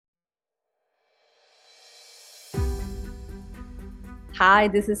Hi,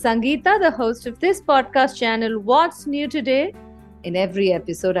 this is Sangeeta, the host of this podcast channel, What's New Today? In every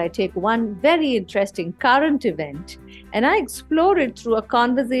episode, I take one very interesting current event and I explore it through a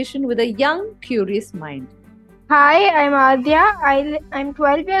conversation with a young, curious mind. Hi, I'm Adya. I'm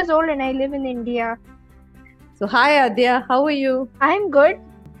 12 years old and I live in India. So, hi Adya, how are you? I'm good.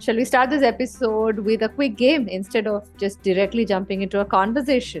 Shall we start this episode with a quick game instead of just directly jumping into a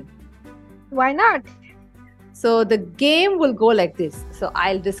conversation? Why not? So, the game will go like this. So,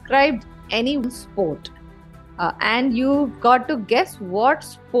 I'll describe any sport and you've got to guess what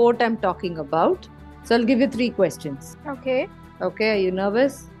sport I'm talking about. So, I'll give you 3 questions. Okay. Okay, are you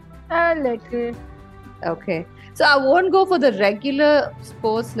nervous? A little. Okay. So, I won't go for the regular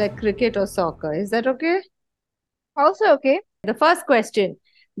sports like cricket or soccer. Is that okay? Also okay. The first question.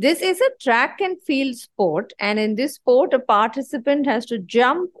 This is a track and field sport, and in this sport, a participant has to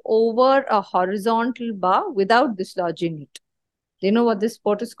jump over a horizontal bar without dislodging it. Do you know what this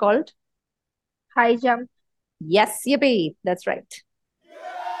sport is called? High jump. Yes, yippee, that's right.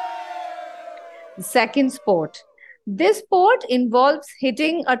 The second sport. This sport involves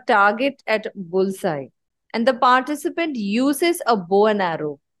hitting a target at bullseye, and the participant uses a bow and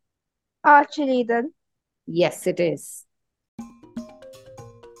arrow. Archery then. Yes, it is.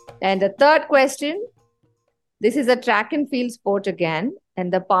 And the third question, this is a track and field sport again,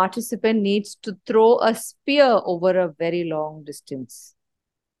 and the participant needs to throw a spear over a very long distance.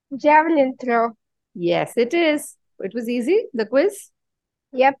 Javelin throw. Yes, it is. It was easy, the quiz.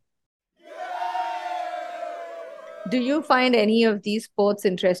 Yep. Do you find any of these sports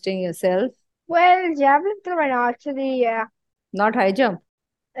interesting yourself? Well, javelin throw and archery, yeah. Not high jump?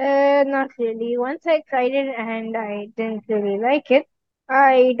 Not really. Once I tried it and I didn't really like it.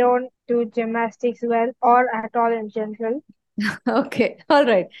 I don't do gymnastics well or at all in general. Okay, all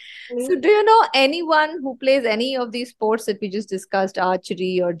right. So, do you know anyone who plays any of these sports that we just discussed,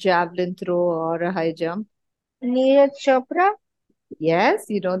 archery or javelin throw or a high jump? Neeraj Chopra. Yes,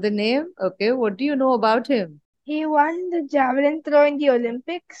 you know the name. Okay, what do you know about him? He won the javelin throw in the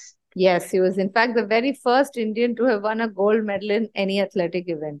Olympics. Yes, he was in fact the very first Indian to have won a gold medal in any athletic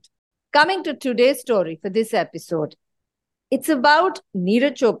event. Coming to today's story for this episode, it's about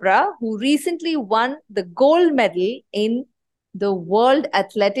Neeraj Chopra, who recently won the gold medal in the World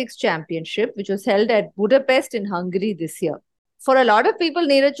Athletics Championship, which was held at Budapest in Hungary this year. For a lot of people,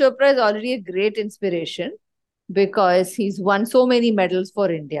 Neeraj Chopra is already a great inspiration because he's won so many medals for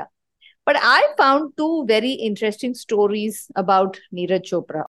India. But I found 2 very interesting stories about Neeraj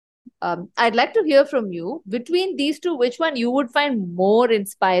Chopra. I'd like to hear from you. Between these 2, which one you would find more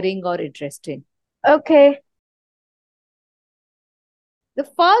inspiring or interesting? Okay. The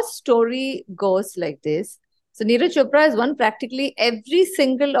first story goes like this. So, Neeraj Chopra has won practically every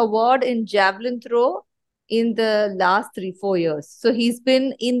single award in javelin throw in the last 3-4 years. So, he's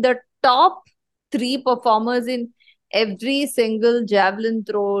been in the top 3 performers in every single javelin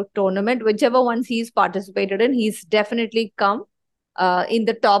throw tournament, whichever ones he's participated in. He's definitely come in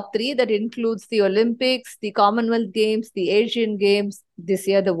the top 3. That includes the Olympics, the Commonwealth Games, the Asian Games, this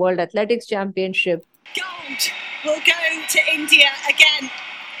year the World Athletics Championship. Gold will go to India again.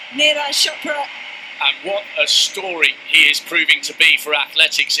 Neeraj Chopra. And what a story he is proving to be for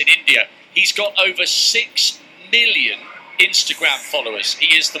athletics in India. He's got over 6 million Instagram followers.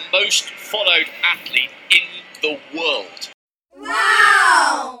 He is the most followed athlete in the world.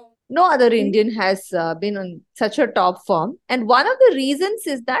 Wow! No other Indian has been on such a top form. And one of the reasons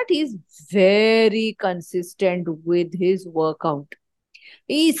is that he's very consistent with his workout.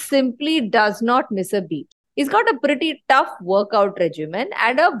 He simply does not miss a beat. He's got a pretty tough workout regimen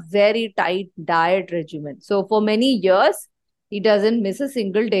and a very tight diet regimen. So for many years, he doesn't miss a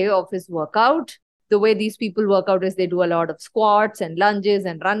single day of his workout. The way these people work out is they do a lot of squats and lunges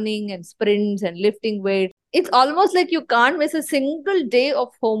and running and sprints and lifting weight. It's almost like you can't miss a single day of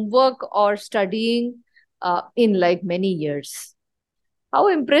homework or studying in like many years. How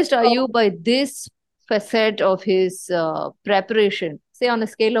impressed are you by this facet of his preparation? Say on a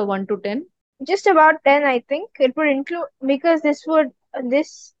scale of 1 to 10? Just about 10, I think. It would include, because this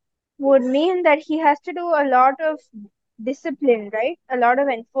would mean that he has to do a lot of discipline, right? A lot of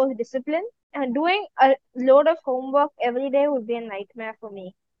enforced discipline. And doing a load of homework every day would be a nightmare for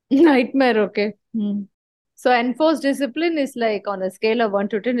me. Nightmare, okay. So enforced discipline is like on a scale of 1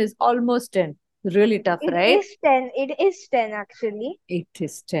 to 10 is almost 10. Really tough, right? It is 10. It is 10 actually. It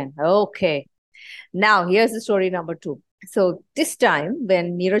is 10. Okay. Now, here's the story number 2. So this time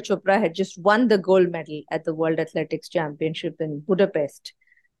when Neeraj Chopra had just won the gold medal at the World Athletics Championship in Budapest,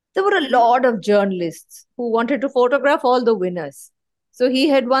 there were a lot of journalists who wanted to photograph all the winners. So he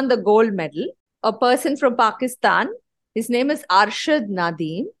had won the gold medal. A person from Pakistan His name is Arshad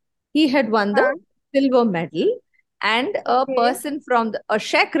Nadeem. He had won the silver medal. And a person from a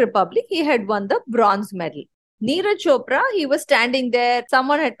Czech Republic, he had won the bronze medal. Neeraj Chopra, he was standing there.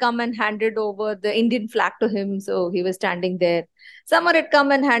 Someone had come and handed over the Indian flag to him, so he was standing there. Someone had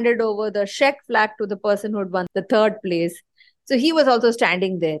come and handed over the Czech flag to the person who had won the third place. So he was also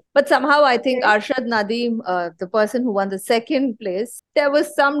standing there. But somehow I think Arshad Nadeem, the person who won the second place, there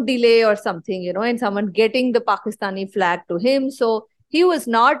was some delay or something, in someone getting the Pakistani flag to him. So he was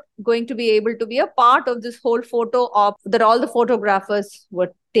not going to be able to be a part of this whole photo op that all the photographers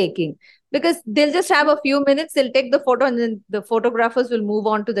were taking, because they'll just have a few minutes, they'll take the photo, and then the photographers will move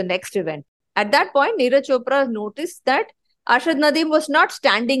on to the next event. At that point, Neeraj Chopra noticed that Arshad Nadeem was not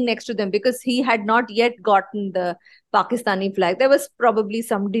standing next to them because he had not yet gotten the Pakistani flag. There was probably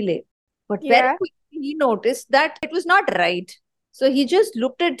some delay. But very quickly he noticed that it was not right. So he just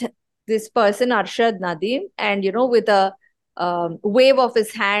looked at this person, Arshad Nadeem, and, with a wave of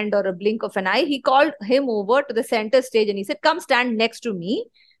his hand or a blink of an eye, he called him over to the center stage and he said, "Come stand next to me.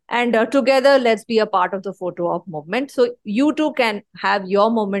 And together, let's be a part of the photo op movement. So you too can have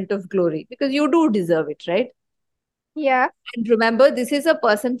your moment of glory because you do deserve it, right?" Yeah. And remember, this is a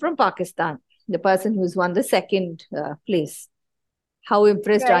person from Pakistan, the person who's won the second place. How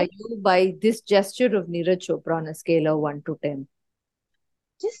impressed are you by this gesture of Neeraj Chopra on a scale of 1 to 10?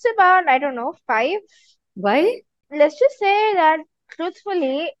 Just about, I don't know, 5. Why? Let's just say that,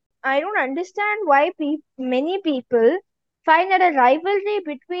 truthfully, I don't understand why many people find that a rivalry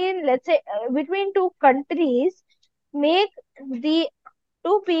between, let's say, between two countries make the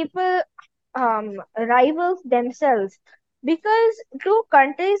two people rivals themselves. Because two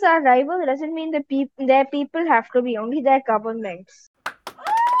countries are rivals doesn't mean their people have to be, only their governments.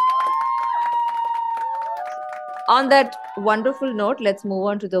 On that wonderful note, let's move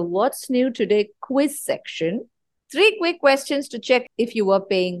on to the What's New Today quiz section. 3 quick questions to check if you were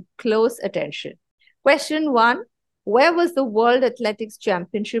paying close attention. Question 1. Where was the World Athletics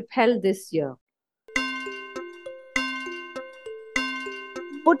Championship held this year?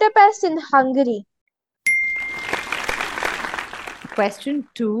 Budapest in Hungary. Question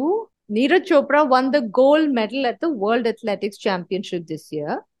 2. Neeraj Chopra won the gold medal at the World Athletics Championship this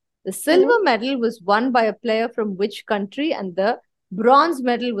year. The silver medal was won by a player from which country, and the bronze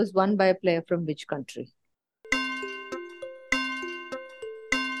medal was won by a player from which country?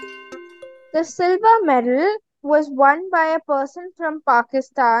 The silver medal was won by a person from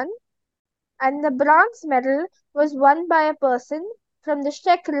Pakistan, and the bronze medal was won by a person from the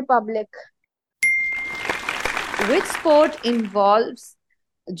Czech Republic. Which sport involves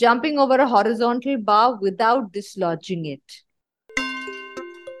jumping over a horizontal bar without dislodging it?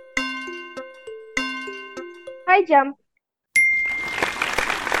 High jump.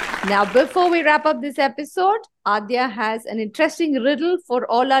 Now, before we wrap up this episode, Adya has an interesting riddle for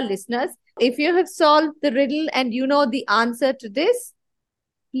all our listeners. If you have solved the riddle and you know the answer to this,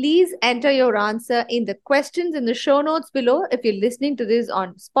 please enter your answer in the questions in the show notes below. If you're listening to this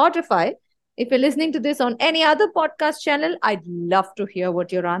on Spotify, if you're listening to this on any other podcast channel, I'd love to hear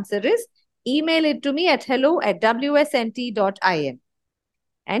what your answer is. Email it to me at hello@wsnt.in.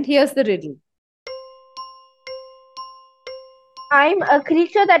 And here's the riddle. I'm a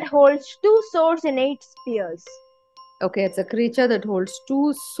creature that holds 2 swords and 8 spears. Okay, it's a creature that holds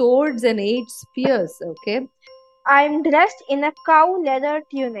 2 swords and 8 spears. Okay. I'm dressed in a cow leather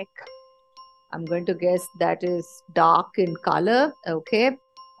tunic. I'm going to guess that is dark in color. Okay.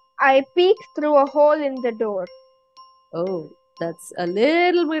 I peek through a hole in the door. Oh, that's a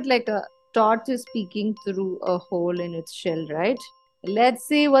little bit like a tortoise peeking through a hole in its shell, right? Let's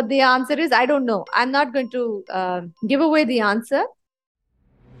see what the answer is. I don't know. I'm not going to give away the answer.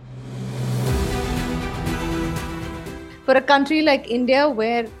 For a country like India,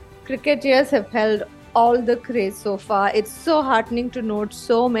 where cricketers have held all the craze so far, it's so heartening to note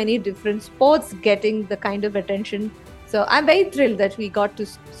so many different sports getting the kind of attention. So I'm very thrilled that we got to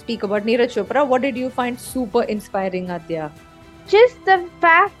speak about Neeraj Chopra. What did you find super inspiring, Adya? Just the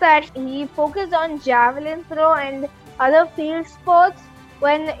fact that he focused on javelin throw and other field sports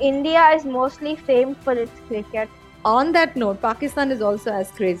when India is mostly famed for its cricket. On that note, Pakistan is also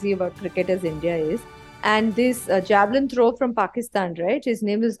as crazy about cricket as India is. And this javelin throw from Pakistan, right? His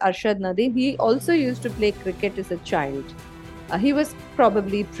name is Arshad Nadeem. He also used to play cricket as a child. He was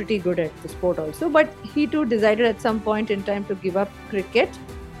probably pretty good at the sport also, but he too decided at some point in time to give up cricket,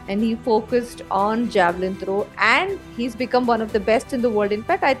 and he focused on javelin throw, and he's become one of the best in the world. In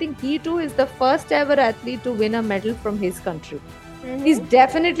fact, I think he too is the first ever athlete to win a medal from his country. He's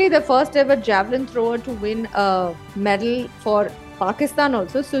definitely the first ever javelin thrower to win a medal for Pakistan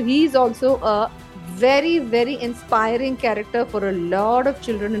also. So he's also a very, very inspiring character for a lot of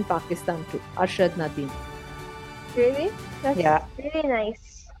children in Pakistan too, Arshad Nadeem. Really? That's Yeah. really nice.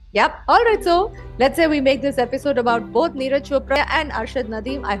 Yep. All right. So let's say we make this episode about both Neeraj Chopra and Arshad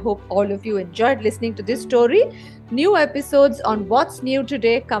Nadeem. I hope all of you enjoyed listening to this story. New episodes on What's New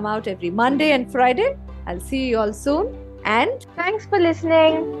Today come out every Monday and Friday. I'll see you all soon. And Thanks for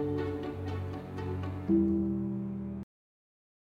listening.